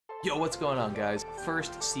Yo, what's going on, guys?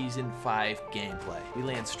 First Season 5 gameplay. We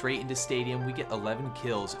land straight into stadium. We get 11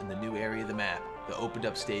 kills in the new area of the map, the opened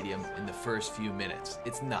up stadium, in the first few minutes.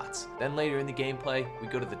 It's nuts. Then later in the gameplay, we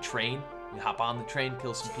go to the train. We hop on the train,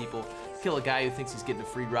 kill some people, kill a guy who thinks he's getting a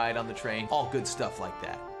free ride on the train. All good stuff like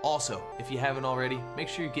that. Also, if you haven't already, make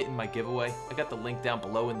sure you're getting my giveaway. I got the link down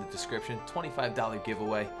below in the description. $25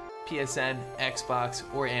 giveaway. PSN, Xbox,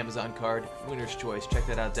 or Amazon card. Winner's choice. Check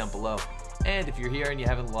that out down below. And if you're here and you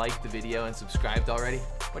haven't liked the video and subscribed already,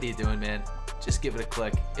 what are you doing, man? Just give it a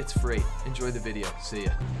click. It's free. Enjoy the video. See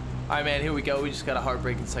ya. Alright, man, here we go. We just got a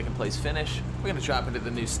heartbreaking second place finish. We're going to drop into the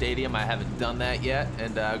new stadium. I haven't done that yet.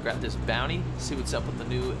 And grab this bounty. See what's up with the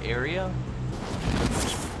new area.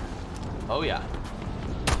 Oh, yeah.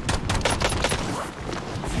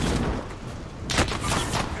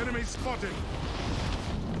 Enemy spotted.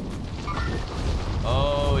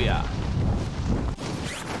 Oh, yeah.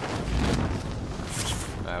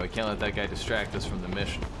 Alright, we can't let that guy distract us from the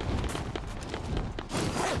mission.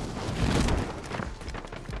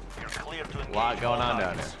 A lot going on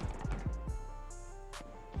down here.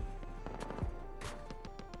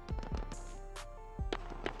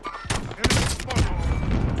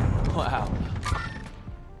 Wow.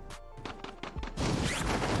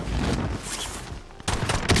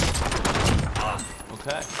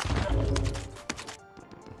 Okay.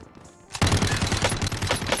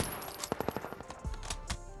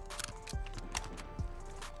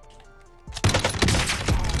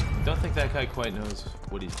 Don't think that guy quite knows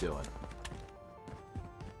what he's doing.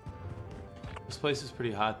 This place is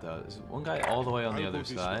pretty hot though. There's one guy all the way on the other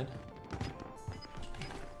side.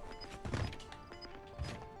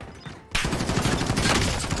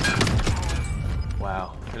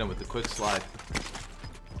 Wow, hit him with the quick slide.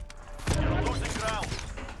 Losing ground.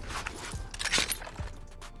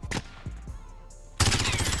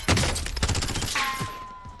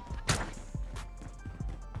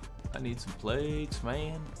 I need some plates,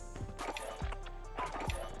 man.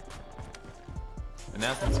 And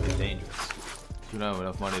now things get dangerous. We don't have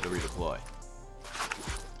enough money to redeploy.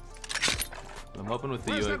 I'm hoping with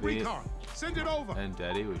the UAV Send it over. and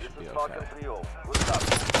Daddy, we should be okay.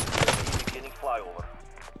 Beginning flyover.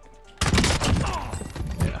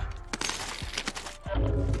 Yeah.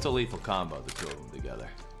 It's a lethal combo, the two of them together.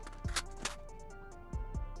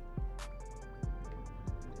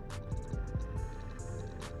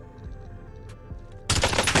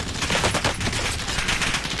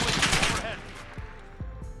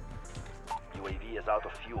 UAV is out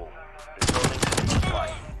of fuel. Returning to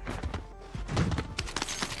supply.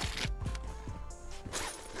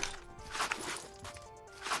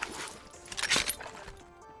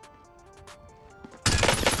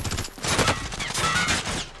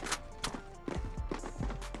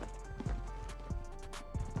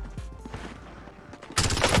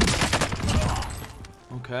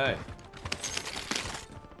 Okay.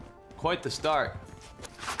 Quite the start.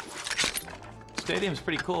 Stadium's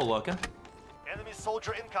pretty cool looking. Enemy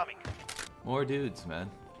soldier incoming. More dudes, man.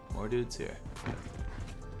 More dudes here.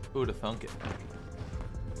 Who would've thunk it?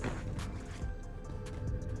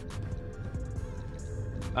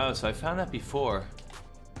 Oh, so I found that before.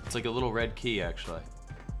 It's like a little red key, actually.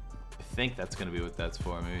 I think that's gonna be what that's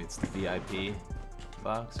for. Maybe it's the VIP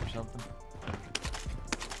box or something.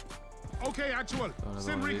 Okay, actual.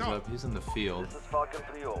 Send He's recon. up. He's in the field. This is Falcon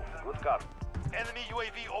 3-0. Good copy. Enemy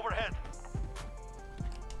UAV overhead.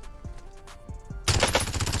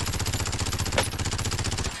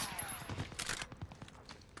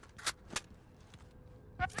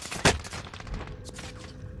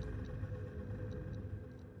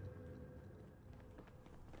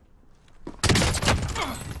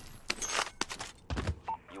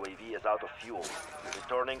 UAV is out of fuel.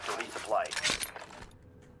 Returning to resupply.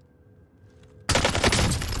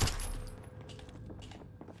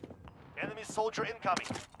 Enemy soldier incoming.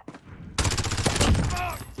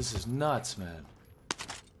 This is nuts, man.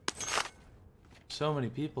 So many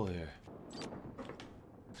people here.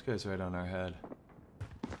 This guy's right on our head.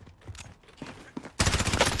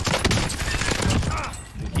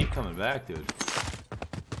 They keep coming back, dude.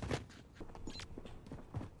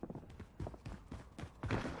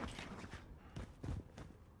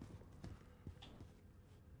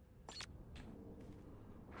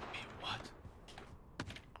 What?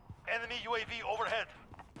 Enemy UAV overhead.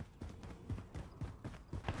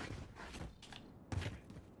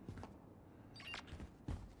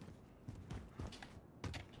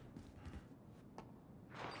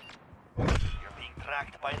 You're being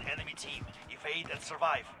tracked by an enemy team. Evade and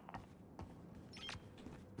survive.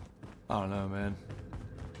 I don't know, man.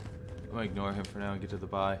 I'm gonna ignore him for now and get to the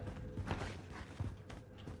buy.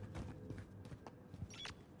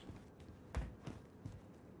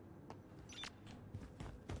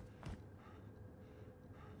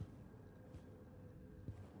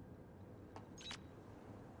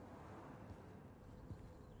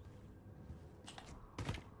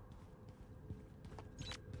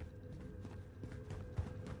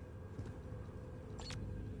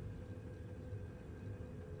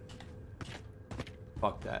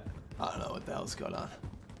 Fuck that. I don't know what the hell's going on.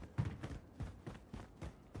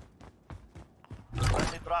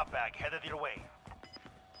 Friendly drop bag headed your way.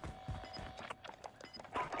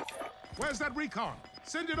 Where's that recon?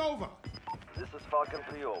 Send it over. This is Falcon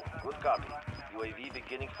 3-0. Good copy. UAV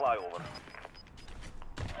beginning flyover.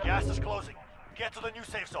 Gas is closing. Get to the new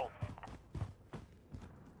safe zone.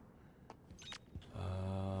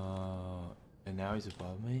 And now he's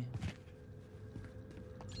above me?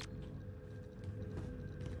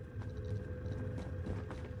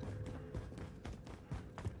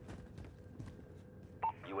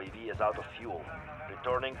 UAV is out of fuel.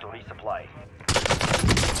 Returning to resupply.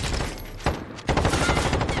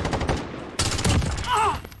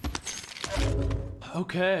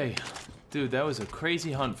 Okay. Dude, that was a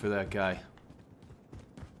crazy hunt for that guy.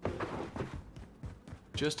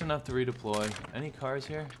 Just enough to redeploy. Any cars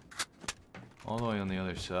here? All the way on the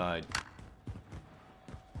other side.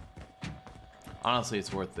 Honestly,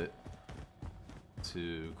 it's worth it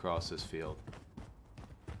to cross this field.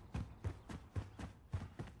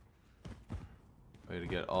 Way to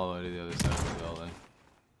get all the way to the other side of the building.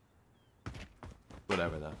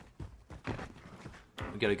 Whatever, though.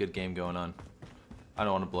 We got a good game going on. I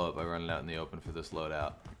don't want to blow up by running out in the open for this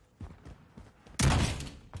loadout.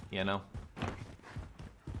 You know?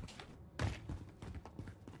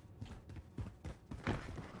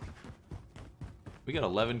 We got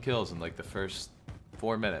 11 kills in like the first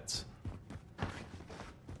 4 minutes.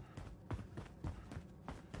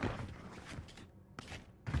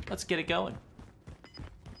 Let's get it going.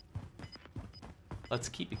 Let's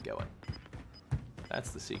keep it going.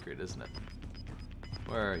 That's the secret, isn't it?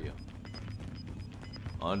 Where are you?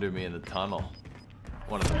 Under me in the tunnel.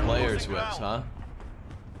 One of the players' whips, huh?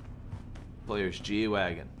 Player's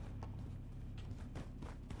G-Wagon.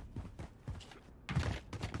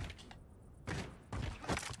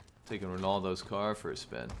 Taking Ronaldo's car for a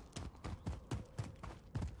spin.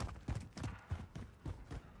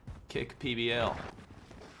 Kick PBL.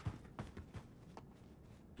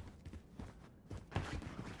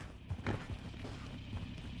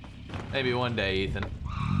 Maybe one day, Ethan.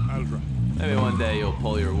 Ultra. Maybe one day you'll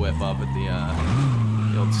pull your whip up at the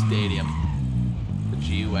old stadium. The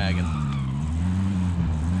G-Wagon.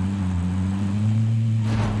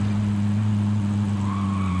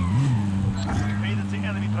 Evaded the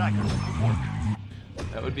enemy trackers. Good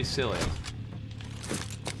work. That would be silly.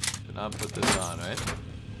 To not put this on, right?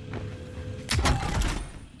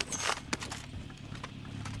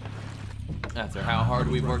 After how hard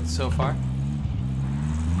we've worked so far.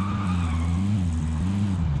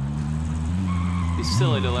 It'd be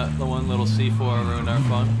silly to let the one little C4 ruin our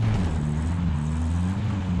fun.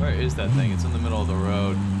 Where is that thing? It's in the middle of the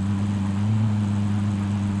road.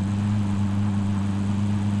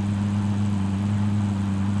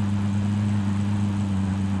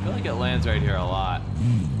 I feel like it lands right here a lot.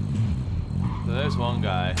 So there's one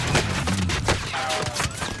guy.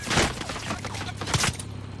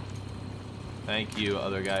 Thank you,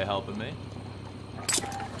 other guy helping me.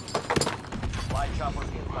 Fly choppers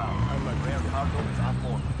inbound. Rare cargo is on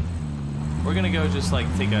board. We're gonna go just like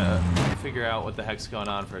figure out what the heck's going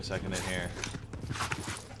on for a second in here.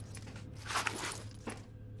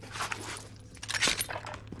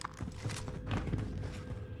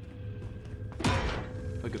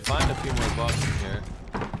 If I could find a few more bucks in here,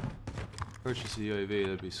 purchase a UAV,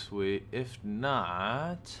 that'd be sweet. If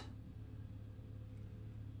not,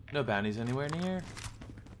 no bounties anywhere near.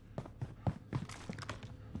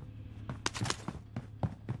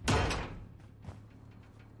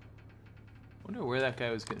 Wonder where that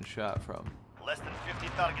guy was getting shot from. Less than 50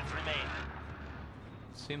 targets remain.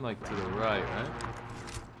 Seemed like to the right, right?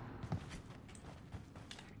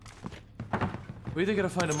 We either gotta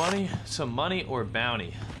find some money or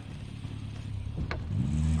bounty.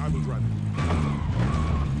 I will drive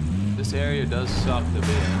it. This area does suck to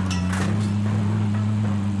be in.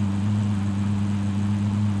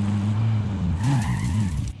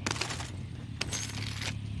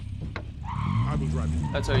 I will drive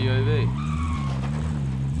it. That's our UAV.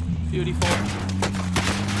 Beautiful.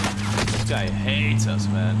 This guy hates us,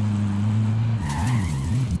 man.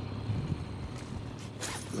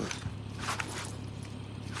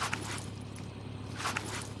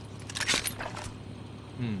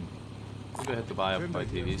 We're gonna have to buy up my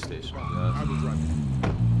TV station. I will drive it.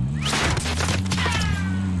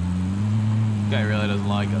 This guy really doesn't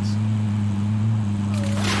like us.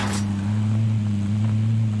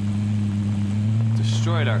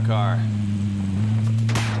 Destroyed our car.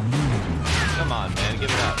 Come on, man, give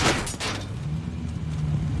it up.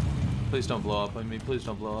 Please don't blow up on me. Please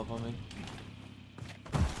don't blow up on me.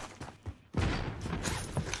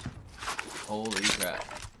 Holy crap.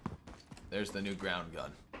 There's the new ground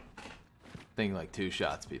gun. Thing like 2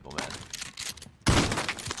 shots, people, man.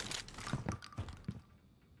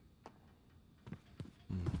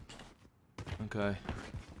 Okay.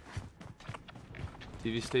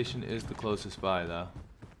 TV station is the closest by, though.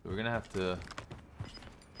 So we're gonna have to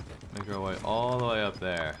make our way all the way up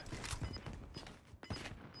there.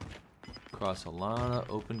 Across a lot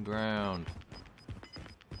of open ground.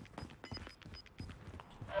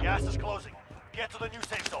 Gas is closing. Get to the new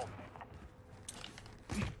safe zone.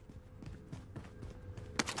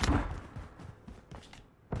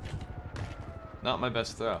 Not my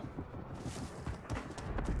best throw.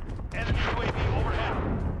 Enemy UAV overhead.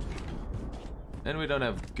 And we don't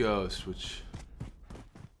have Ghost, which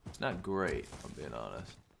is not great, if I'm being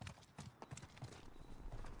honest.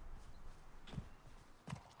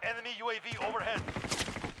 Enemy UAV overhead.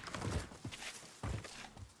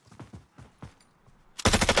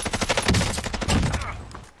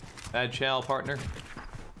 Bad channel, partner.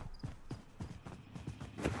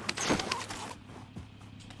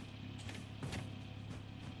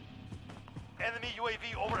 Enemy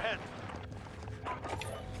UAV overhead.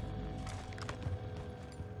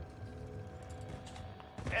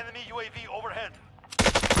 Enemy UAV overhead.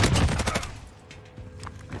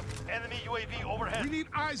 Enemy UAV overhead. We need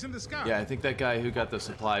eyes in the sky. Yeah, I think that guy who got the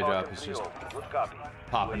supply drop is just Good copy.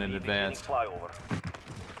 popping in UAV advance. beginning flyover.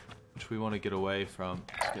 which we want to get away from.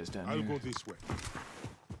 This guy's down I'll here. go this way.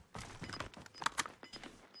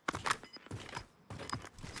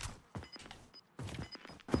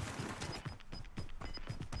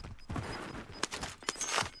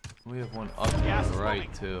 We have one up to Gas the is right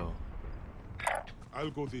moving. too. I'll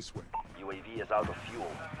go this way. UAV is out of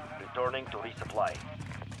fuel. Returning to resupply.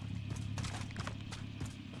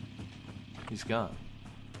 He's gone.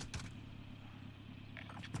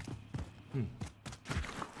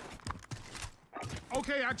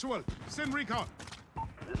 Okay, actual. Send recon.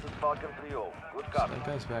 This is Falcon 3-0. Good copy. That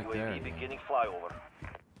guy's back UAV there again. beginning flyover.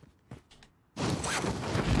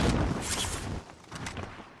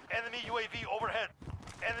 Enemy UAV overhead.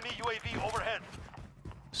 Enemy UAV overhead.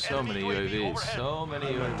 So Enemy many UAV UAVs. overhead. So many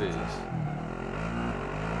UAVs.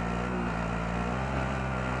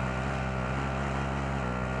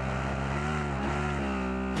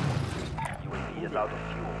 UAV is out of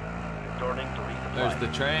fuel. Returning to resupply. There's the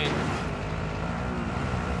train.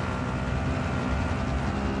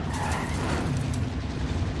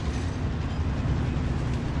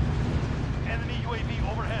 Enemy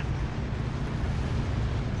UAV overhead.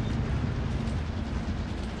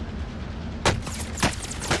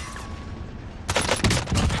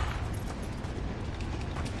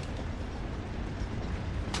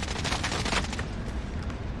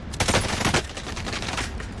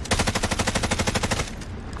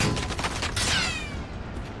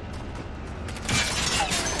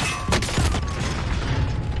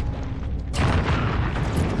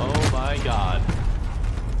 Oh my god.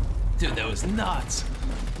 Dude, that was nuts.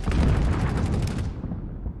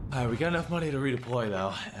 Alright, we got enough money to redeploy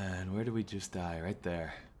though. And where did we just die? Right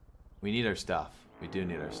there. We need our stuff. We do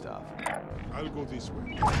need our stuff. I'll go this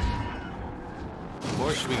way.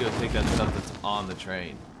 Or should we go take that stuff that's on the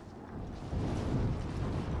train?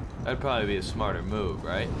 That'd probably be a smarter move,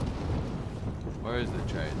 right? Where is the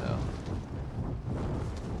train though?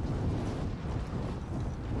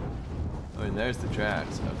 Oh, and there's the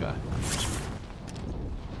tracks. Okay.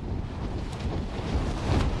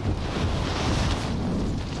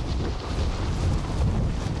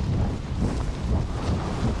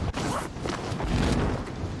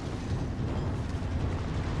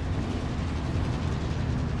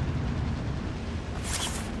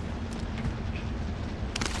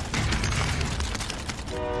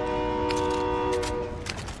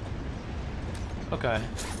 Okay,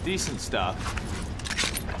 decent stuff.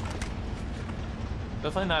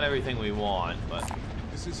 Definitely not everything we want, but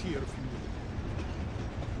This is here if you need.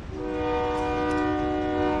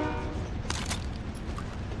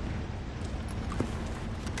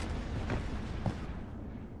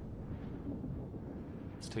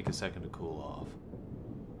 let's take a second to cool off.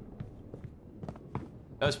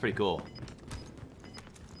 That was pretty cool.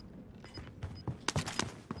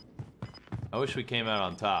 I wish we came out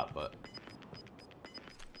on top, but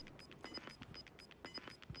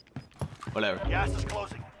whatever. Gas is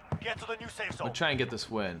closing. Get to the new safe zone. We'll try and get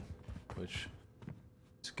this win, which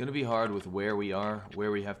is gonna be hard with where we are,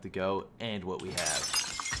 where we have to go, and what we have.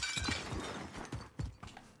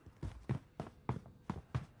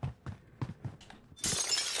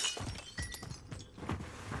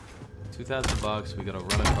 $2,000. We gotta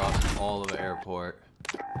run across all of the airport.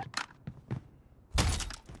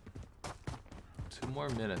 2 more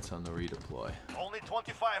minutes on the redeploy. Only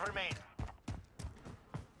 25 remain.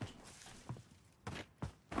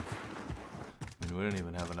 I mean, we don't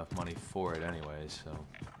even have enough money for it anyway, so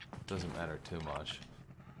it doesn't matter too much.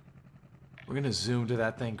 We're gonna zoom to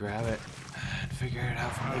that thing, grab it, and figure it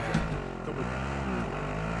out from there.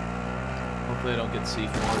 Hopefully I don't get C4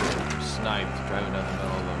 or sniped driving down the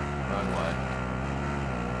middle of the runway.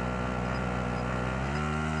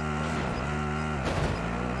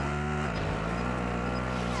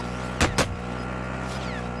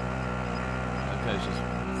 That guy's just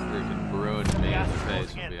freaking ruined me in the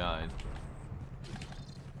face from behind.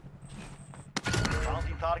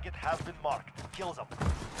 Bounty target has been marked. Kill them.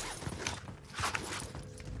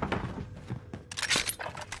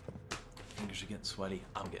 Fingers are getting sweaty.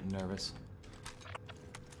 I'm getting nervous.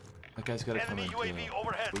 That guy's gotta come Enemy in UAV too.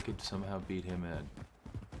 overhead. We could somehow beat him in.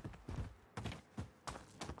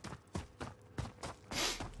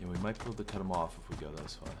 Yeah, we might be able to cut him off if we go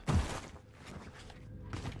this way.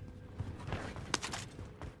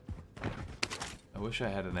 I wish I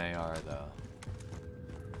had an AR though.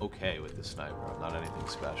 Okay with the sniper, not anything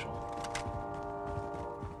special.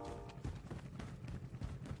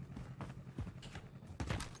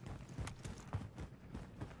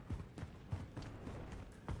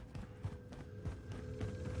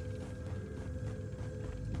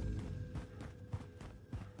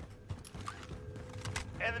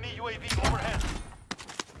 Enemy UAV overhead.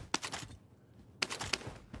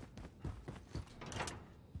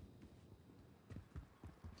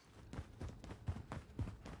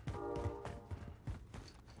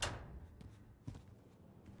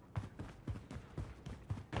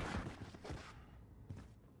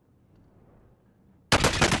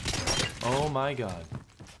 Oh my god.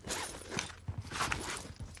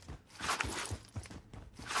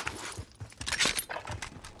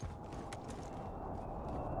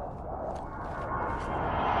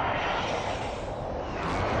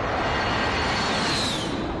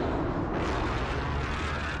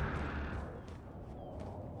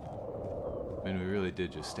 I mean, we really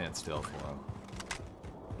did just stand still for him.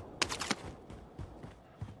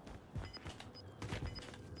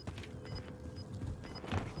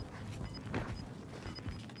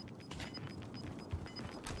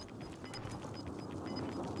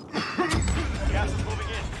 Gas is moving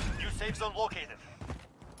in. New safe zone located.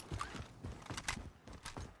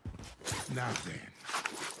 Now then.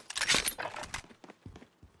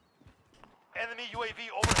 Enemy UAV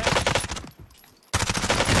overhead.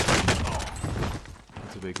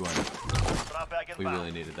 It's a big one. Drop back We inbound.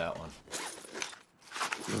 really needed that one.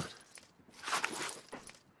 Good.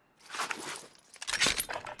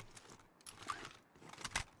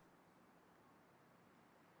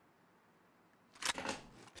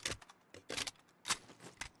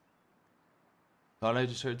 Thought I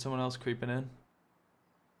just heard someone else creeping in.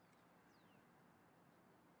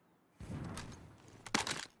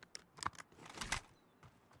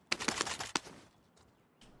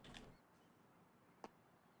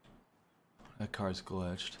 That car's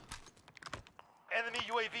glitched. Enemy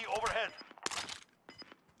UAV overhead.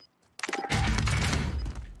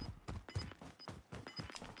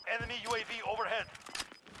 Enemy UAV overhead.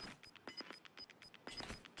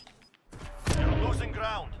 You're losing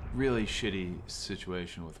ground. Really shitty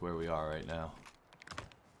situation with where we are right now.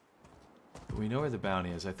 But we know where the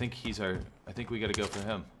bounty is. I think he's our... I think we gotta go for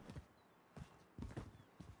him.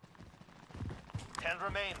 10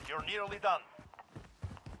 remain. You're nearly done.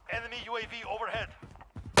 Enemy UAV overhead.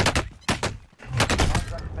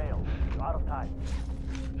 Contract failed. You're out of time.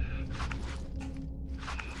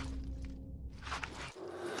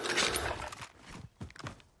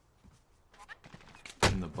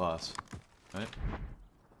 In the bus. Right?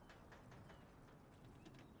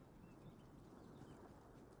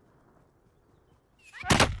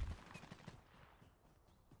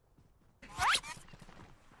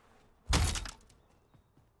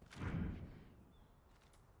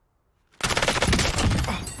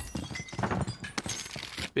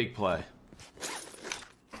 Big play.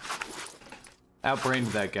 Outbrained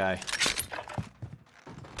that guy.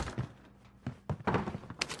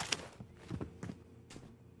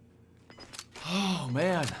 Oh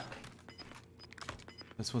man.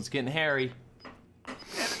 This one's getting hairy.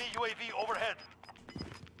 Enemy UAV overhead.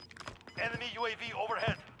 Enemy UAV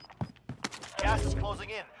overhead. Gas is closing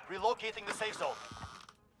in. Relocating the safe zone.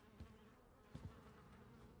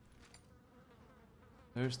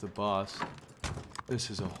 There's the boss. This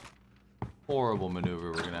is a horrible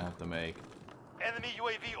maneuver we're gonna have to make. Enemy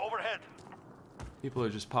UAV overhead. People are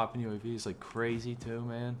just popping UAVs like crazy too,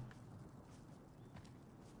 man.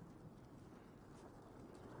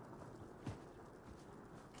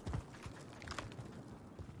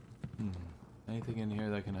 Anything in here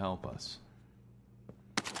that can help us?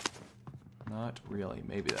 Not really.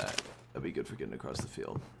 Maybe that. That'd be good for getting across the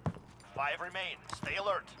field. 5 remain. Stay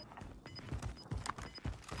alert.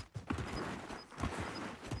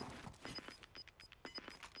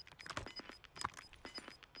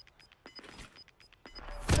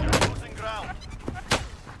 You're losing ground.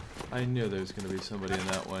 I knew there was going to be somebody in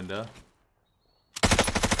that window.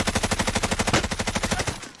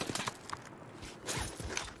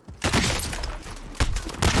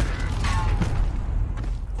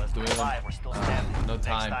 Let's do 5. We're still standing. No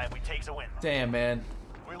time. Next time we take the win. Damn, man.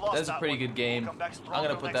 We lost That's a that pretty one. good game. We'll come back I'm stronger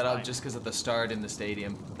gonna put next that up time. just because of the start in the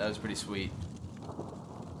stadium. That was pretty sweet.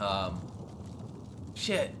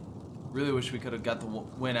 Shit. Really wish we could have got the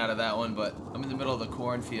win out of that one, but I'm in the middle of the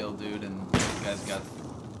cornfield, dude, and these guys got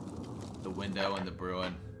the window and the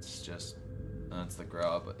Bruin. It's just, it's the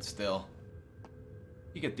grow up, but still.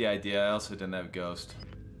 You get the idea. I also didn't have Ghost.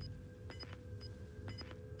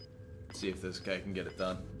 See if this guy can get it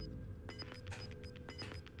done.